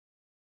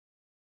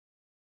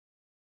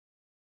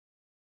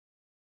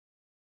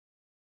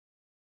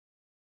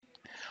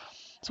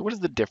So what is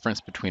the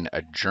difference between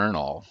a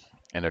journal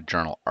and a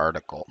journal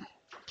article?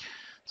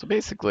 So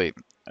basically,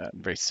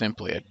 very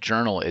simply, a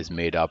journal is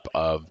made up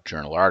of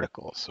journal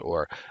articles,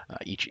 or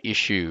each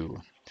issue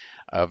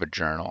of a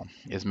journal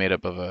is made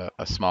up of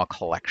a small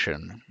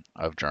collection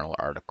of journal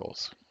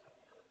articles.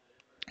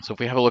 So if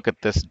we have a look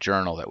at this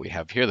journal that we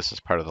have here, this is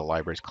part of the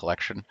library's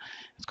collection.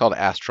 It's called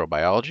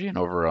Astrobiology, and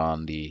over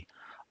on the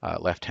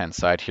left-hand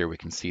side here, we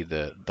can see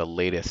the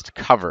latest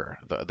cover,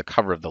 the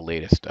cover of the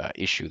latest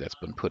issue that's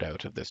been put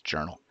out of this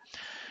journal.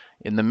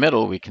 In the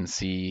middle, we can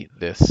see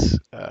this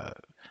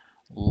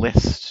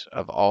list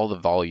of all the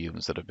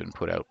volumes that have been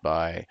put out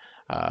by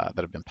that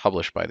have been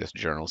published by this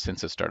journal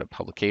since it started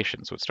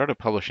publication. So it started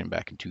publishing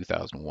back in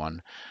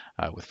 2001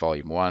 with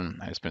volume 1,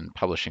 and it's been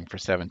publishing for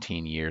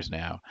 17 years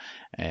now.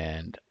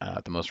 And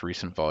the most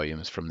recent volume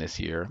is from this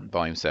year,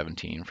 volume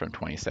 17 from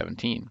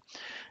 2017.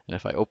 And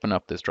if I open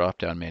up this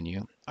drop-down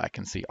menu, I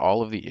can see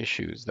all of the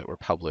issues that were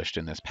published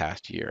in this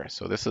past year.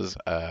 So this is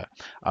a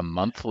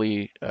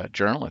monthly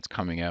journal. It's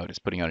coming out. It's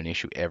putting out an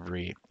issue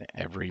every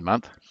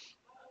month.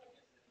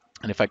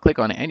 And if I click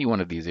on any one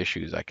of these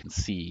issues, I can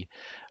see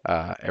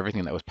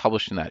everything that was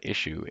published in that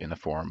issue in the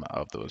form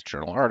of those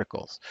journal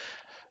articles.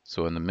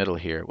 So in the middle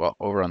here, well,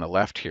 over on the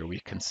left here,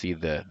 we can see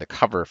the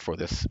cover for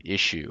this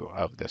issue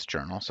of this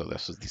journal. So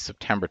this is the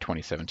September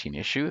 2017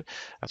 issue.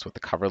 That's what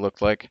the cover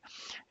looked like.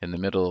 In the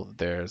middle,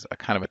 there's a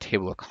kind of a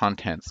table of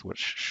contents which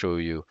show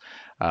you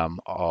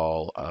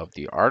all of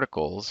the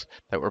articles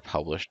that were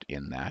published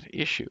in that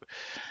issue.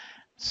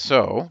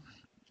 So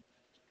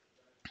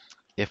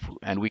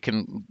and we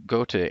can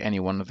go to any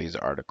one of these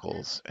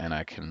articles and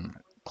I can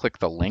click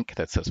the link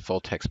that says full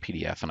text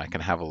PDF and I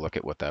can have a look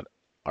at what that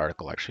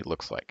article actually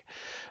looks like.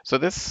 So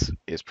this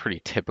is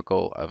pretty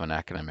typical of an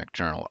academic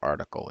journal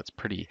article. It's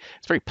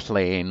very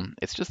plain.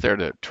 It's just there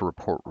to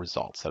report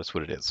results. That's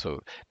what it is. So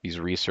these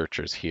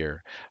researchers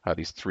here,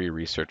 these three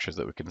researchers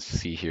that we can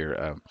see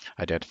here,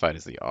 identified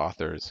as the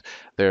authors,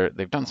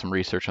 they've done some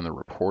research and they're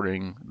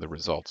reporting the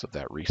results of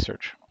that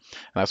research.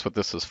 And that's what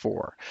this is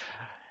for.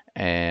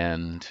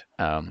 And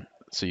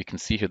so you can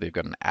see here they've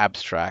got an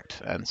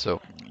abstract, and so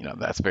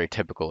that's very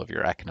typical of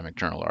your academic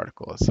journal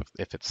article. Is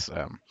if it's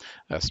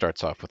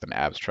starts off with an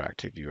abstract,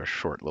 to give you a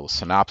short little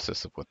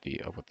synopsis of what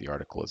the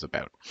article is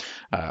about.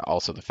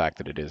 Also, the fact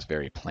that it is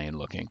very plain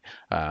looking,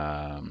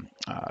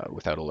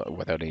 without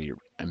any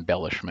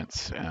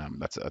embellishments.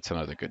 That's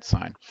another good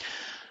sign.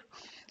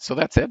 So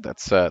that's it.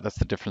 That's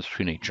the difference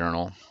between a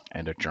journal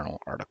and a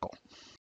journal article.